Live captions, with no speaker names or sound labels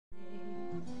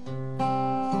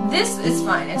This is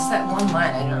fine. It's that one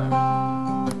line I don't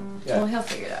know. Yeah. Well, he'll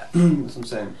figure it out. That's what I'm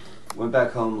saying. Went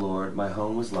back home, Lord. My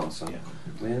home was lonesome. Yeah.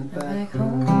 Went back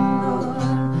home, Lord.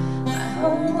 My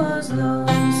home was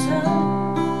lonesome.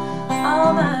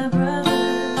 All my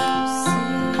brothers,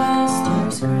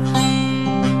 sisters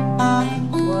cried.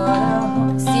 What a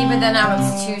home. See, but then now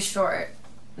it's too short.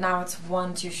 Now it's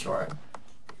one too short.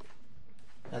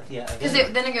 Yeah, Because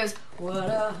then it goes, what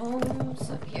a home.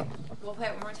 So here, we'll play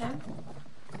it one more time.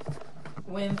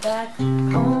 Went back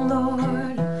home,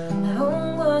 Lord. My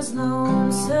home was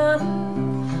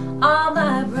lonesome. All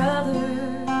my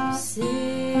brothers,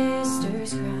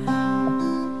 sisters cried.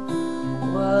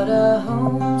 What a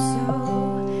home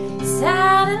so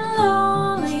sad and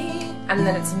lonely. And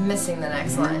then it's missing the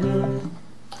next line.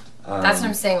 That's what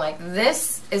I'm saying. Like,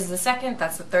 this is the second,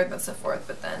 that's the third, that's the fourth,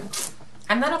 but then.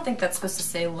 And I don't think that's supposed to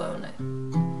say lonely.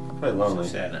 Probably lonely.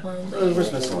 We're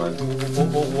just missing one.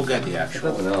 We'll get the actual.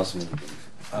 Nothing else.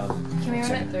 Can we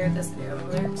run it through this video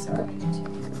lyrics?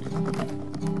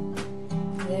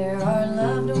 There are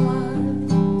loved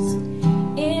ones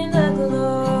in the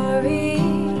glory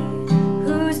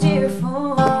whose dear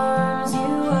forms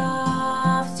you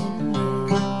often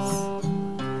miss.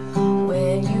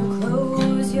 When you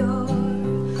close your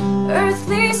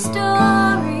earthly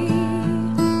story,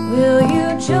 will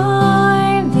you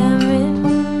join them in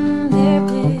their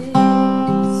bliss?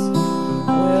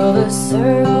 Will the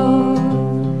circle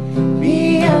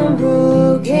be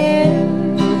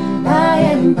unbroken by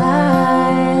and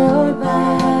by, Lord,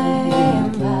 by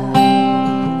and by?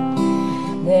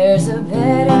 There's a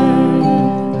better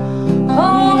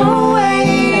home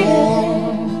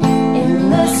awaiting in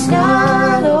the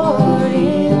sky, Lord,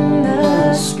 in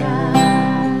the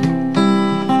sky,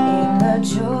 in the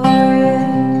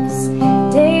joyous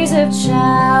days of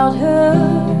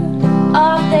childhood,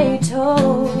 oft they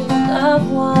told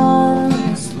of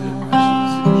wondrous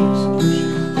love,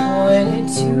 pointed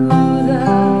to the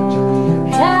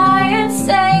dying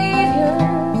Savior.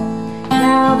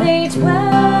 Now they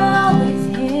dwell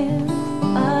with Him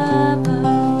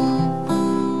above.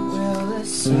 Will the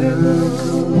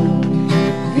circle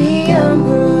be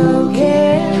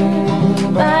unbroken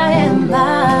by and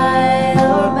by,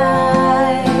 Lord,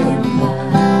 by and by?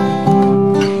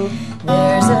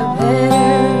 There's a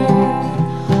better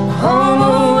home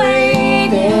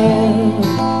awaiting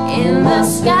in the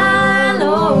sky,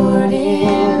 Lord,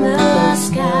 in the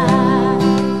sky.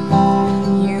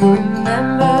 You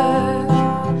remember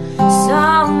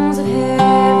songs of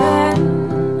heaven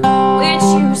which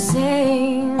you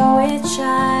sang with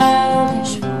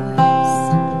childish voice.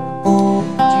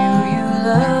 Do you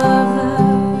love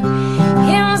the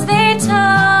hymns they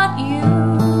taught you,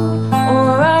 or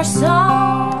are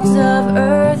songs of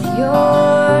earth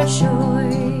your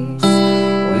choice?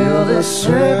 Will the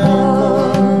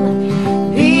circle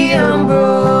be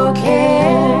unbroken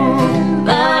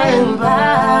by and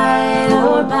by,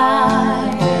 Lord,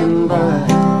 by and by?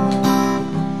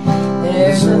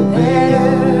 There's a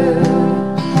better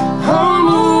home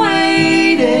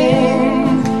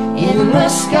awaiting in the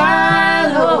sky,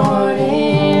 Lord,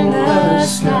 in the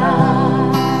sky.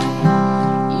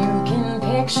 You can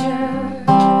picture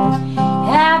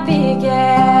happy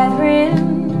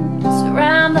gatherings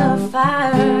around the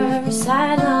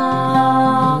fireside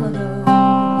long ago,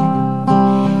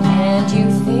 and you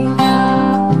think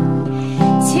of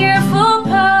tearful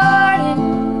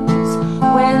partings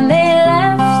when they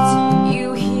left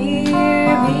you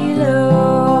here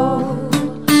below.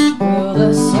 Will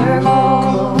the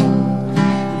circle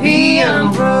be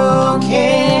unbroken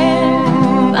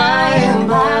by and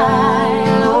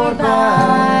by, Lord,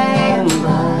 by and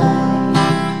by?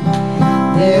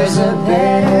 There's a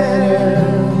better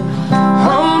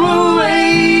home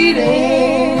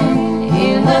awaiting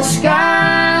in the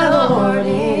sky, Lord,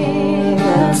 in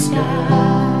the sky.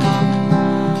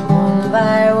 One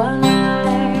by one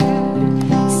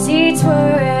their seats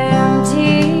were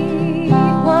empty.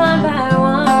 One by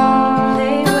one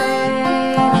they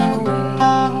went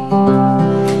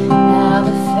away. Now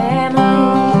the family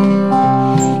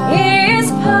is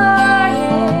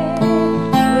parted.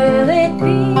 Will it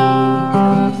be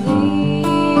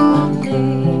complete one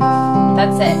day?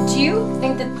 That's it. Do you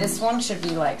think that this one should be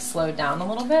like slowed down a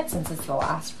little bit since it's the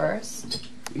last verse?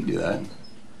 You can do that.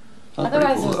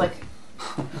 Otherwise, there's like,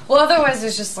 well, otherwise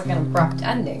there's just like an abrupt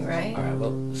ending, right? All right.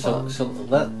 Well,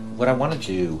 what I want to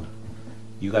do.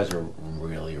 You guys are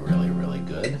really, really, really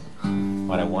good.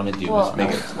 What I want to do is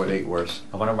make it worse.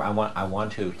 I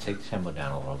want to take the tempo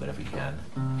down a little bit if we can,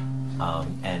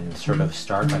 and sort of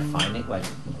start by finding like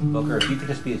Booker. If you could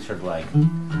just be sort of like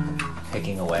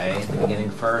picking away at the beginning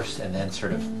first, and then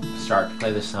sort of start to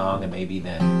play the song, and maybe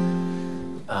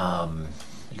then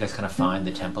you guys kind of find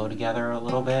the tempo together a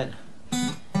little bit.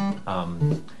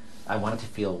 I want it to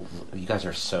feel, you guys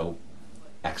are so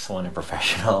excellent and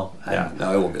professional. Yeah,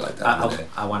 no, it won't be like that.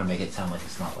 I want to make it sound like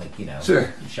it's not like,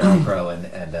 Sure. Sheryl Crow and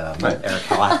Right. Eric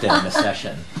Clapton in a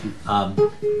session.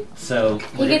 So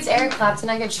He gets Eric Clapton,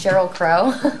 I get Sheryl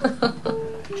Crow.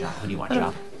 Who do you want,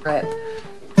 Job? Rip.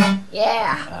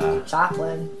 Yeah.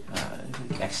 Joplin.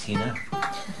 Ex-Tina?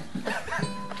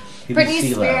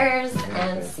 Britney Spears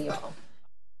and Seal.